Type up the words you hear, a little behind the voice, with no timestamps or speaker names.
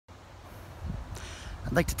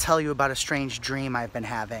I'd like to tell you about a strange dream I've been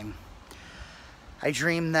having. I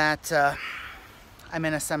dream that I'm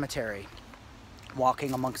in a cemetery,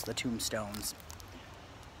 walking amongst the tombstones.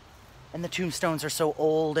 And the tombstones are so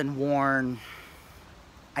old and worn,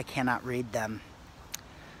 I cannot read them.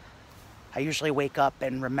 I usually wake up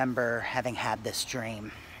and remember having had this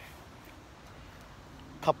dream.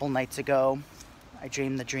 A couple nights ago, I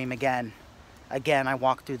dreamed the dream again. Again, I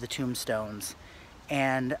walked through the tombstones,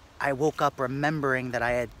 and I woke up remembering that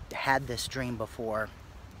I had had this dream before.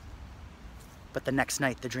 But the next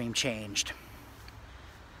night, the dream changed.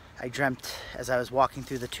 I dreamt as I was walking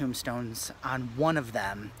through the tombstones, on one of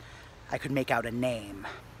them, I could make out a name.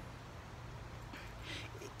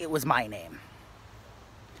 It was my name.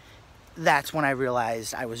 That's when I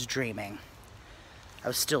realized I was dreaming. I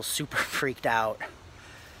was still super freaked out.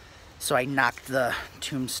 So I knocked the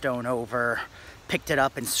tombstone over, picked it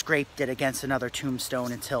up and scraped it against another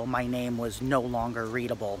tombstone until my name was no longer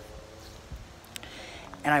readable.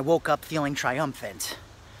 And I woke up feeling triumphant,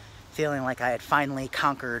 feeling like I had finally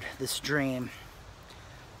conquered this dream.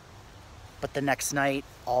 But the next night,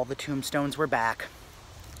 all the tombstones were back,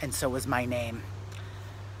 and so was my name.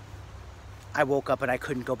 I woke up and I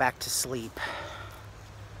couldn't go back to sleep.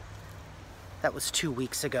 That was 2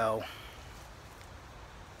 weeks ago.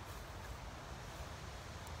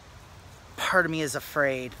 Part of me is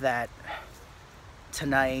afraid that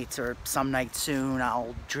tonight or some night soon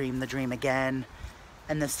I'll dream the dream again,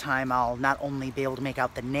 and this time I'll not only be able to make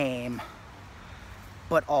out the name,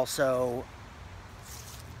 but also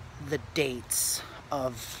the dates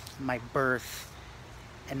of my birth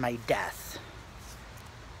and my death.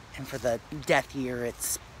 And for the death year,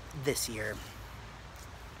 it's this year.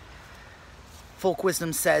 Folk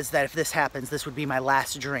wisdom says that if this happens, this would be my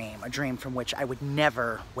last dream, a dream from which I would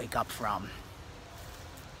never wake up from.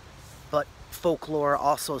 But folklore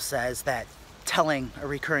also says that telling a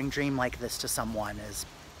recurring dream like this to someone, as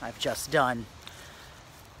I've just done,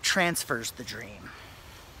 transfers the dream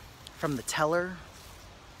from the teller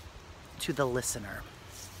to the listener.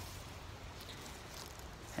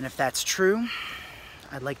 And if that's true,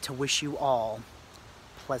 I'd like to wish you all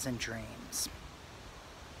pleasant dreams.